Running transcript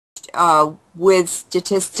with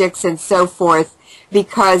statistics and so forth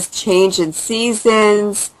because change in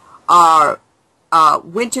seasons,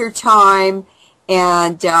 winter time,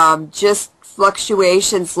 and just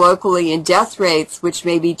fluctuations locally in death rates, which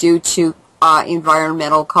may be due to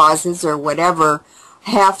environmental causes or whatever,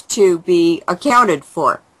 have to be accounted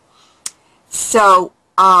for. So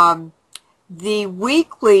the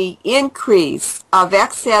weekly increase of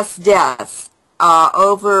excess deaths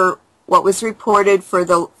over what was reported for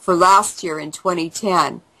last year in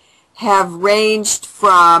 2010 have ranged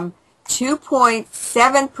from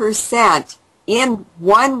 2.7% in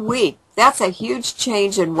 1 week. That's a huge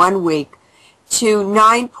change in 1 week, to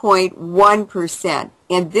 9.1%.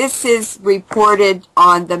 And this is reported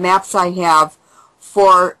on the maps I have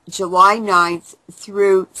for July 9th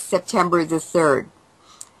through September the 3rd.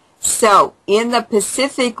 So in the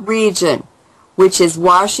Pacific region, which is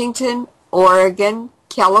Washington, Oregon,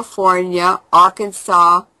 California,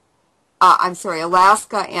 Alaska and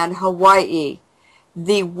Hawaii,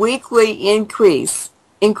 the weekly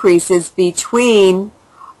increases between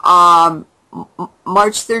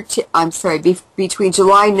between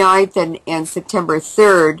July 9th and September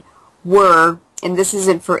 3rd were, and this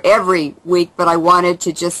isn't for every week, but I wanted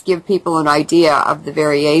to just give people an idea of the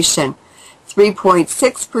variation,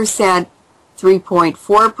 3.6%,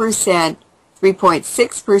 3.4%,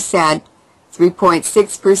 3.6%,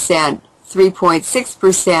 3.6%,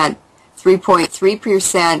 3.6%,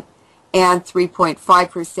 3.3%, and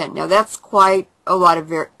 3.5%. Now that's quite a lot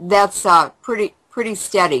of that's pretty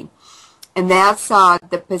steady, and that's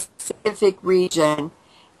the Pacific region,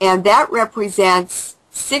 and that represents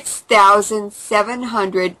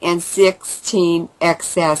 6,716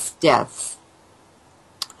 excess deaths.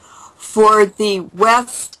 For the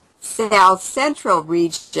West South Central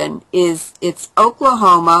region it's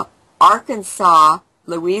Oklahoma, Arkansas,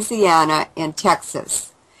 Louisiana, and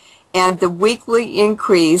Texas. And the weekly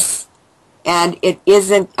increase, and it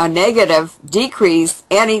isn't a negative decrease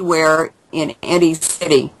anywhere in any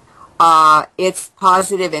city. It's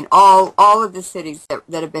positive in all of the cities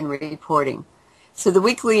that have been reporting. So the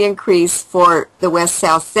weekly increase for the West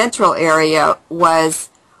South Central area was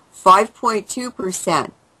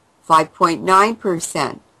 5.2%,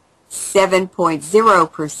 5.9%,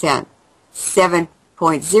 7.0%,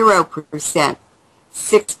 7.0%,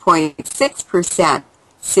 6.6%,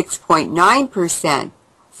 6.9%,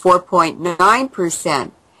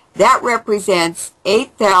 4.9%. That represents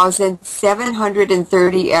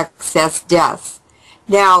 8,730 excess deaths.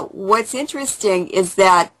 Now, what's interesting is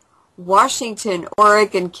that Washington,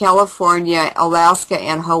 Oregon, California, Alaska,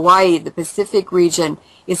 and Hawaii, the Pacific region,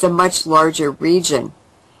 is a much larger region.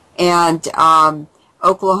 And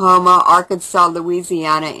Oklahoma, Arkansas,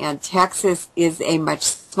 Louisiana, and Texas is a much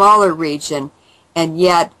smaller region, and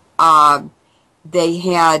yet they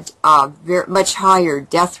had much higher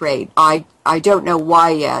death rate. I don't know why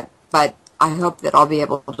yet, but I hope that I'll be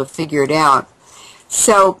able to figure it out.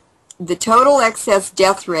 So the total excess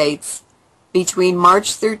death rates between March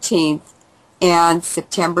 13th and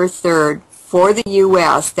September 3rd for the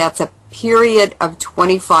U.S., that's a period of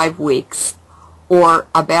 25 weeks, or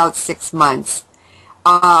about 6 months,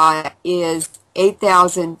 is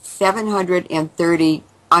 8,730,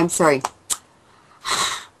 I'm sorry,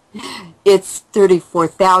 it's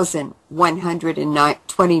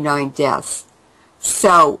 34,129 deaths.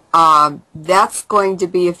 So that's going to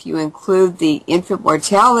be, if you include the infant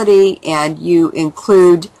mortality and you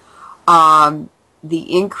include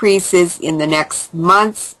the increases in the next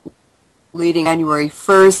months leading January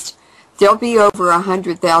 1st, there'll be over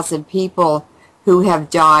 100,000 people who have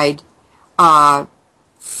died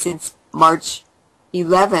since March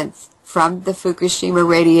 11th from the Fukushima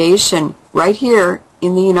radiation right here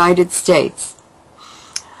in the United States.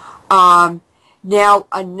 Now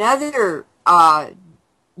another,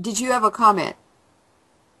 did you have a comment?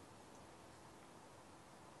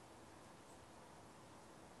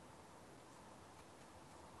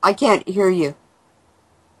 I can't hear you.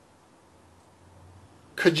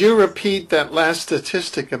 Could you repeat that last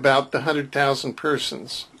statistic about the 100,000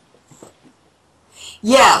 persons?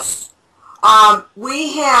 Yes.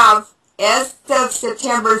 We have, as of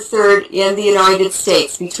September 3rd in the United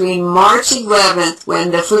States, between March 11th, when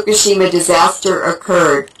the Fukushima disaster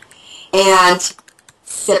occurred, and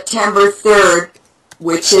September 3rd,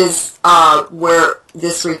 which is where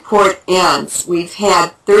this report ends, we've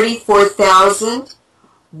had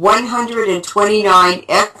 34,129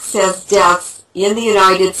 excess deaths in the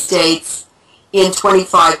United States in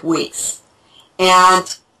 25 weeks.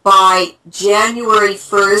 And by January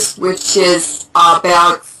 1st, which is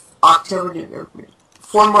about October, November,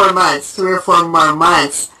 4 more months, 3 or 4 more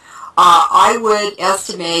months, I would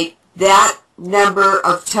estimate that number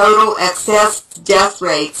of total excess death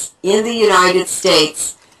rates in the United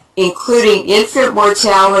States, including infant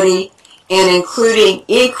mortality and including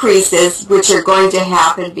increases which are going to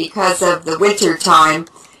happen because of the winter time,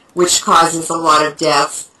 which causes a lot of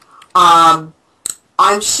deaths.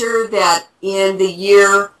 I'm sure that in the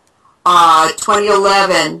year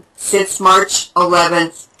 2011, since March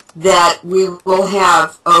 11th, that we will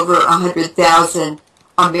have over 100,000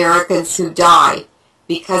 Americans who die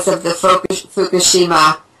because of the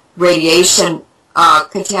Fukushima radiation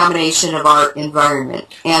contamination of our environment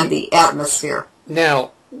and the atmosphere.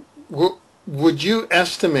 Now, would you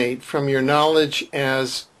estimate, from your knowledge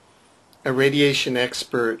as a radiation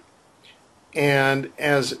expert and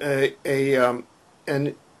as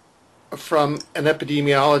from an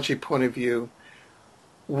epidemiology point of view,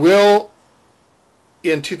 will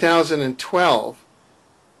in 2012,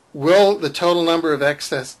 will the total number of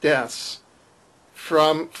excess deaths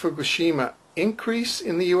from Fukushima increase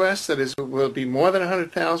in the U.S.? That is, will it be more than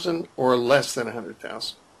 100,000 or less than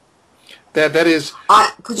 100,000? That is,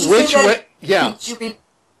 could you which say that, way? Yeah. Could you be...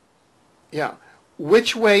 Yeah.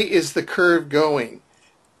 Which way is the curve going?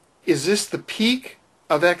 Is this the peak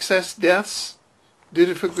of excess deaths due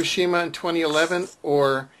to Fukushima in 2011,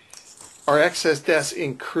 or are excess deaths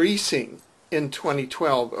increasing in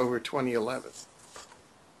 2012 over 2011?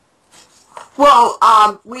 Well,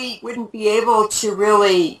 we wouldn't be able to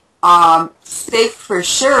really say for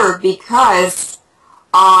sure, because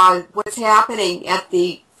what's happening at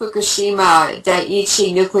the Fukushima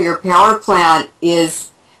Daiichi nuclear power plant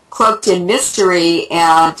is cloaked in mystery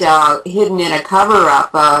and hidden in a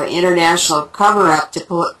cover-up, international cover-up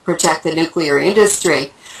to protect the nuclear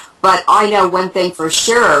industry. But I know one thing for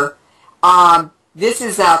sure. This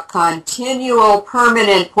is a continual,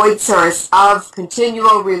 permanent point source of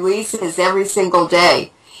continual releases every single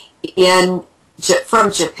day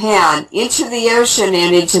from Japan into the ocean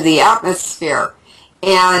and into the atmosphere.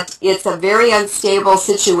 And it's a very unstable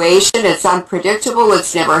situation. It's unpredictable.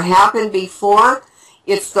 It's never happened before.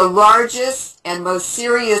 It's the largest and most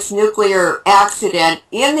serious nuclear accident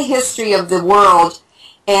in the history of the world.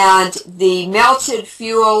 And the melted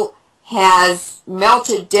fuel has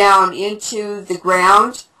melted down into the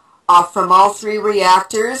ground from all three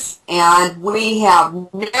reactors, and we have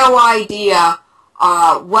no idea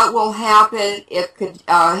what will happen. It could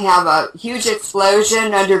have a huge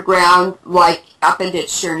explosion underground like happened at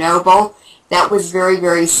Chernobyl. That was very,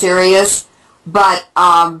 very serious. But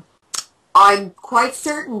I'm quite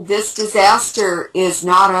certain this disaster is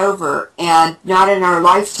not over, and not in our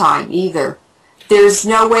lifetime either. There's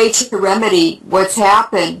no way to remedy what's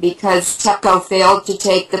happened because TEPCO failed to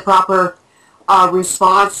take the proper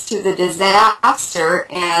response to the disaster,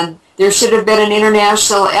 and there should have been an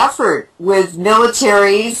international effort with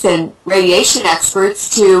militaries and radiation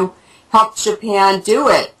experts to help Japan do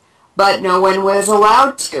it, but no one was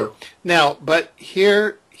allowed to. Now, but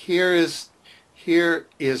here is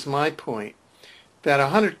my point, that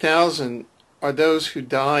 100,000 are those who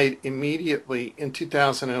died immediately in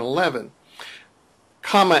 2011.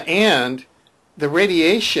 And the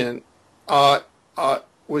radiation was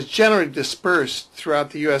generally dispersed throughout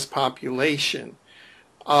the U.S. population,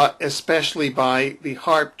 especially by the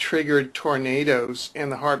HAARP-triggered tornadoes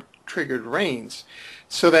and the HAARP-triggered rains,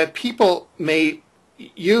 so that people may,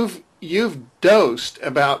 you've dosed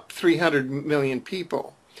about 300 million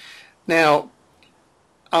people. Now,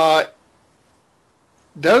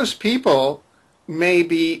 those people may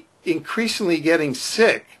be increasingly getting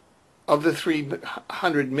sick of the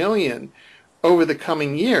 300 million over the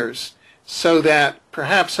coming years, so that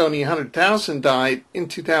perhaps only 100,000 died in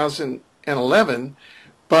 2011,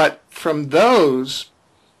 but from those,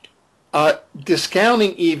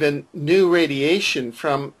 discounting even new radiation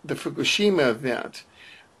from the Fukushima event,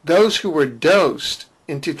 those who were dosed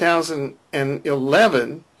in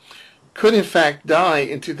 2011 could in fact die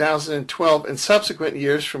in 2012 and subsequent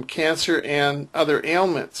years from cancer and other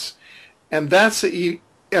ailments. And that's the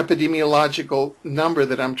epidemiological number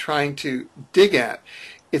that I'm trying to dig at.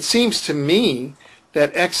 It seems to me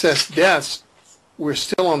that excess deaths were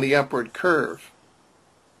still on the upward curve.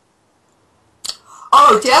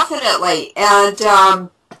 Oh, definitely. And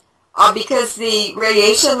because the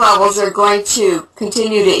radiation levels are going to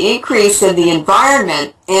continue to increase in the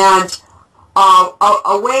environment, and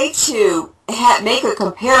a way to make a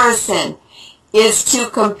comparison is to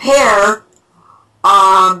compare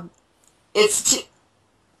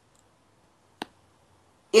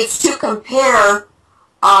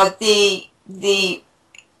the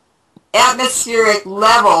atmospheric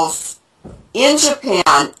levels in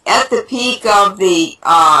Japan, at the peak of the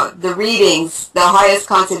readings, the highest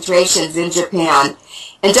concentrations in Japan,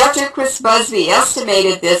 and Dr. Chris Busby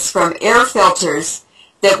estimated this from air filters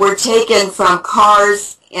that were taken from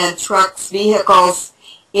cars and trucks, vehicles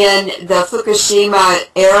in the Fukushima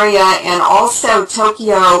area, and also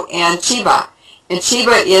Tokyo and Chiba. And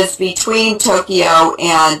Chiba is between Tokyo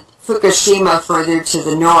and Fukushima further to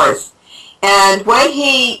the north. And what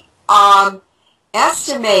he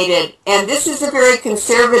estimated, and this is a very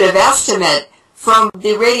conservative estimate from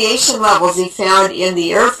the radiation levels he found in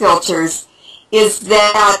the air filters, is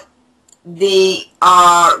that the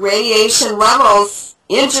radiation levels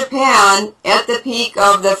in Japan at the peak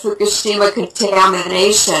of the Fukushima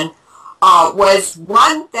contamination was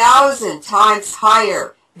 1,000 times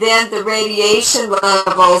higher than the radiation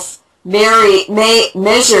levels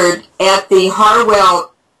measured at the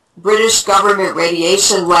Harwell British Government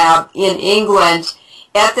Radiation Lab in England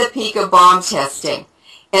at the peak of bomb testing.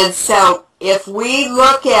 And so if we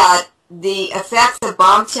look at the effects of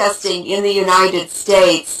bomb testing in the United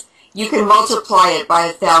States, you can multiply it by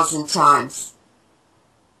 1,000 times.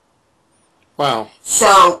 Wow.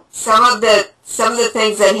 So some of the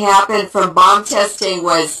things that happened from bomb testing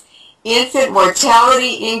was infant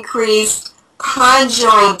mortality increased,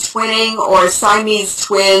 conjoined twinning or Siamese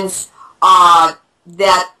twins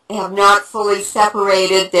that have not fully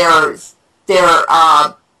separated. They've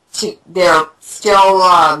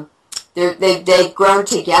grown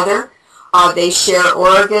together. They share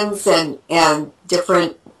organs and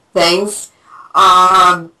different things.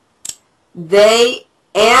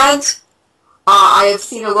 I have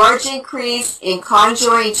seen a large increase in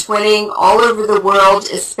conjoined twinning all over the world,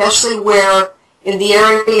 especially in the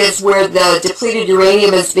areas where the depleted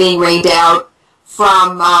uranium is being rained out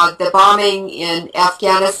from the bombing in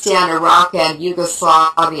Afghanistan, Iraq, and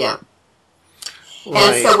Yugoslavia. Right.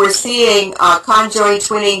 And so we're seeing conjoined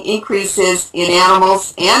twinning increases in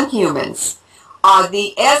animals and humans.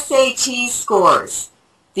 The SAT scores,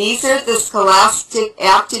 these are the scholastic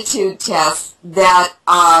aptitude tests that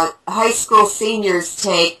high school seniors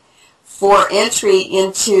take for entry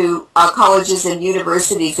into colleges and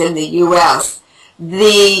universities in the U.S.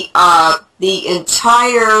 The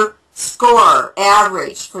entire score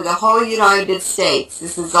average for the whole United States,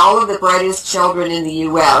 this is all of the brightest children in the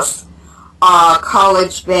U.S.,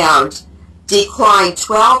 college bound, declined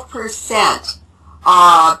 12%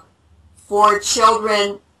 for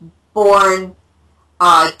children born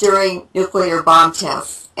during nuclear bomb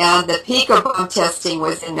tests. And the peak of bomb testing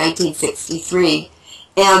was in 1963.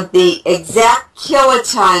 And the exact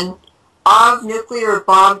kiloton of nuclear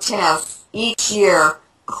bomb tests each year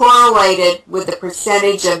correlated with the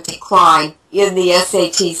percentage of decline in the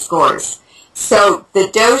SAT scores. So the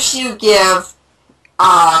dose you give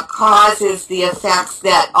causes the effects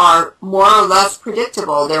that are more or less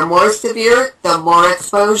predictable. They're more severe, the more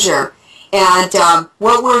exposure. And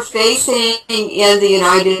what we're facing in the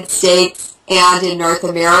United States and in North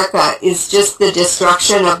America is just the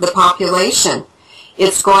destruction of the population.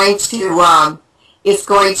 It's going to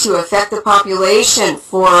affect the population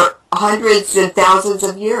for hundreds and thousands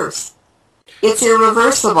of years. It's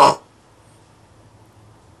irreversible.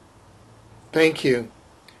 Thank you.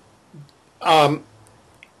 We're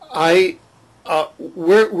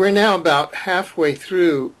now about halfway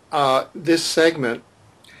through this segment,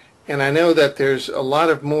 and I know that there's a lot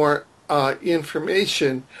of more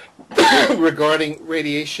information regarding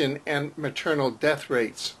radiation and maternal death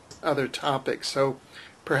rates, other topics. So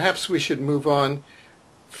perhaps we should move on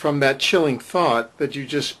from that chilling thought that you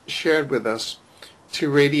just shared with us to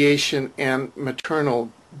radiation and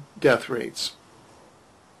maternal death rates.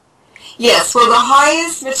 Yes, well, the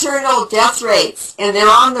highest maternal death rates, and they're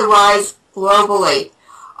on the rise globally,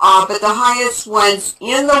 but the highest ones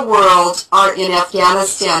in the world are in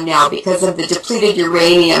Afghanistan now because of the depleted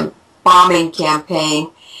uranium bombing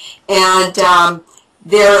campaign. And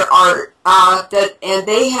there are, and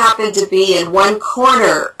they happen to be in one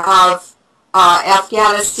corner of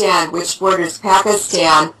Afghanistan, which borders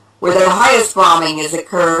Pakistan, where the highest bombing has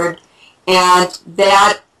occurred, and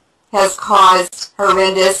that has caused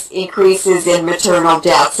horrendous increases in maternal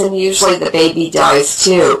deaths, and usually the baby dies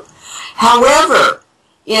too. However,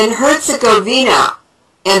 in Herzegovina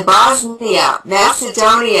and Bosnia,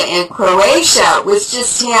 Macedonia, and Croatia, which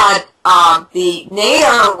just had the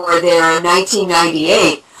NATO war there in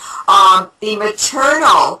 1998, the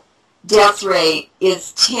maternal death rate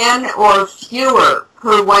is 10 or fewer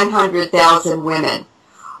per 100,000 women.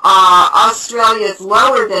 Australia is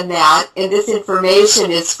lower than that, and this information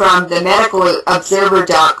is from the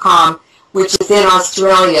medicalobserver.com, which is in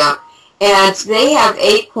Australia. and they have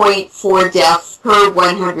 8.4 deaths per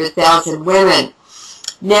 100,000 women.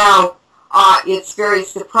 Now, it's very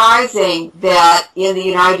surprising that in the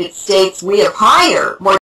United States we have higher